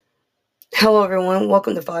Hello, everyone.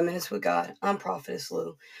 Welcome to 5 Minutes with God. I'm Prophetess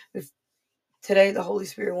Lou. Today, the Holy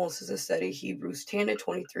Spirit wants us to study Hebrews 10 to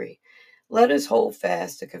 23. Let us hold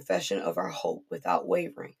fast the confession of our hope without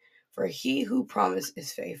wavering, for he who promised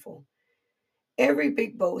is faithful. Every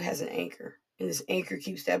big boat has an anchor, and this anchor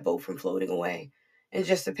keeps that boat from floating away. And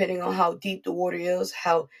just depending on how deep the water is,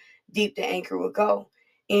 how deep the anchor will go.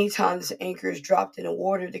 Anytime this anchor is dropped in the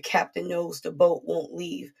water, the captain knows the boat won't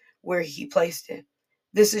leave where he placed it.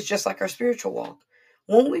 This is just like our spiritual walk.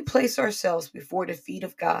 When we place ourselves before the feet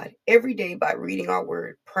of God every day by reading our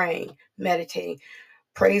word, praying, meditating,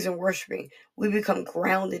 praise and worshiping, we become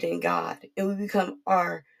grounded in God and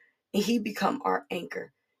he become our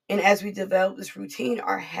anchor. And as we develop this routine,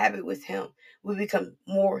 our habit with him, we become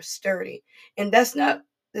more sturdy. And that's not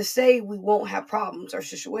to say we won't have problems or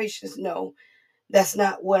situations. No, that's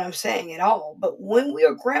not what I'm saying at all. But when we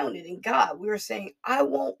are grounded in God, we are saying, I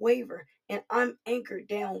won't waver and I'm anchored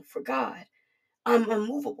down for God. I'm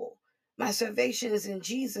unmovable. My salvation is in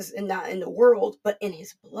Jesus and not in the world, but in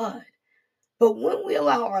his blood. But when we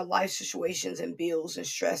allow our life situations and bills and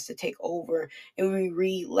stress to take over and we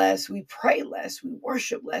read less, we pray less, we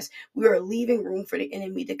worship less, we are leaving room for the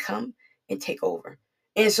enemy to come and take over.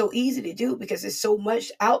 And it's so easy to do because there's so much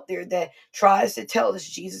out there that tries to tell us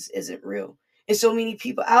Jesus isn't real. And so many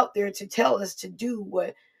people out there to tell us to do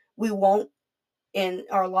what we want in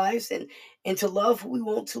our lives and to love who we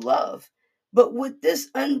want to love. But with this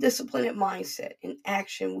undisciplined mindset and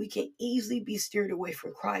action, we can easily be steered away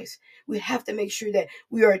from Christ. We have to make sure that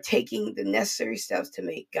we are taking the necessary steps to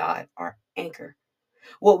make God our anchor.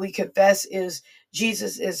 What we confess is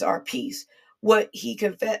Jesus is our peace. What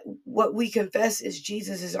we confess is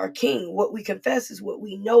Jesus is our king. What we confess is what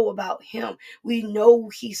we know about him. We know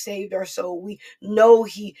he saved our soul. We know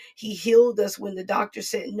he healed us when the doctor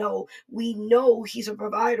said no. We know he's a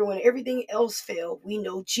provider when everything else failed. We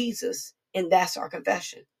know Jesus, and that's our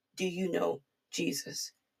confession. Do you know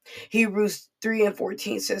Jesus? Hebrews 3 and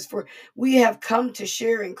 14 says, For we have come to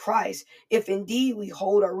share in Christ, if indeed we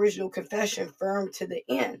hold our original confession firm to the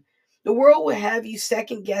end. The world will have you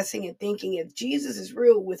second guessing and thinking if Jesus is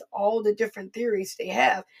real with all the different theories they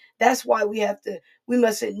have. That's why we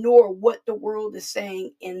must ignore what the world is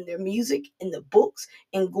saying in their music, in the books,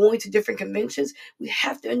 and going to different conventions. We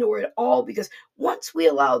have to ignore it all because once we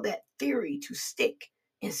allow that theory to stick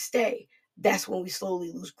and stay, that's when we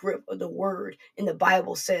slowly lose grip of the word. And the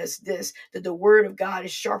Bible says this, that the word of God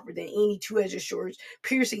is sharper than any two-edged sword,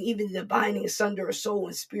 piercing even the binding asunder of soul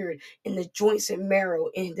and spirit, in the joints and marrow.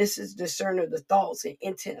 And this is discerner of the thoughts and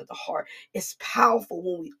intent of the heart. It's powerful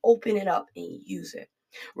when we open it up and use it.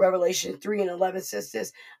 Revelation 3 and 11 says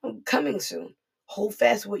this, I'm coming soon. Hold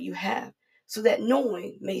fast what you have, so that no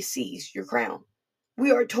one may seize your crown.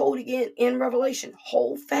 We are told again in Revelation,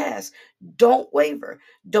 hold fast, don't waver,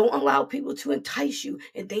 don't allow people to entice you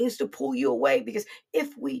and things to pull you away, because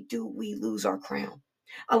if we do, we lose our crown.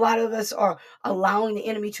 A lot of us are allowing the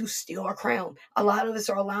enemy to steal our crown. A lot of us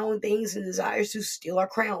are allowing things and desires to steal our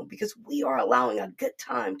crown because we are allowing a good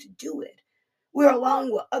time to do it. We're allowing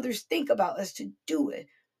what others think about us to do it.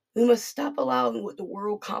 We must stop allowing what the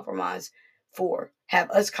world compromise for, have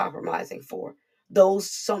us compromising for.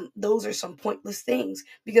 Those are some pointless things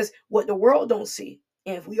because what the world don't see,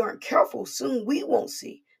 and if we aren't careful, soon we won't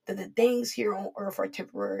see that the things here on earth are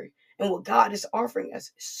temporary, and what God is offering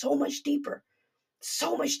us is so much deeper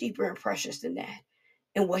and precious than that.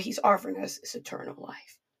 And what he's offering us is eternal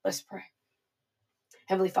life. Let's pray.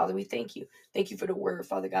 Heavenly Father, we thank you. Thank you for the word,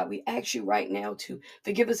 Father God. We ask you right now to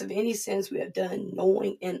forgive us of any sins we have done,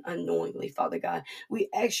 knowing and unknowingly, Father God. We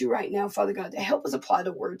ask you right now, Father God, to help us apply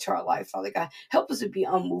the word to our life, Father God. Help us to be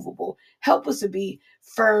unmovable. Help us to be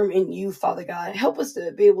firm in you, Father God. Help us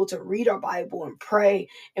to be able to read our Bible and pray.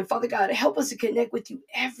 And Father God, help us to connect with you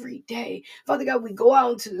every day. Father God, we go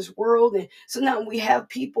out into this world and sometimes we have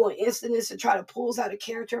people and incidents to try to pull us out of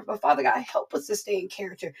character. But Father God, help us to stay in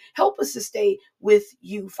character. Help us to stay with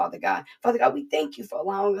you, Father God. Father God, we thank you for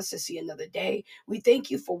allowing us to see another day. We thank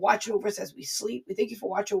you for watching over us as we sleep. We thank you for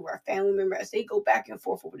watching over our family members as they go back and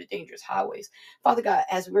forth over the dangerous highways. Father God,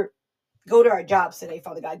 as we go to our jobs today,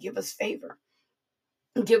 Father God, give us favor.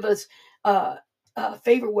 Give us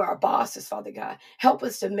favor with our bosses, Father God. Help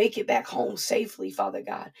us to make it back home safely, Father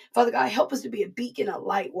God. Father God, help us to be a beacon of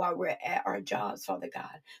light while we're at our jobs, Father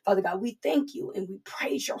God. Father God, we thank you and we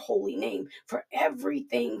praise your holy name for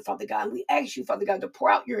everything, Father God. And we ask you, Father God, to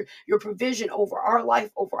pour out your provision over our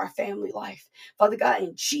life, over our family life. Father God,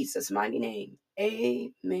 in Jesus' mighty name,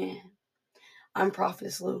 amen. I'm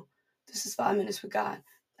Prophetess Lou. This is 5 Minutes with God.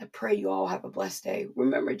 I pray you all have a blessed day.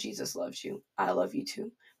 Remember, Jesus loves you. I love you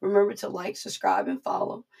too. Remember to like, subscribe, and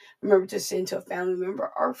follow. Remember to send to a family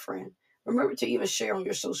member or friend. Remember to even share on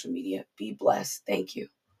your social media. Be blessed. Thank you.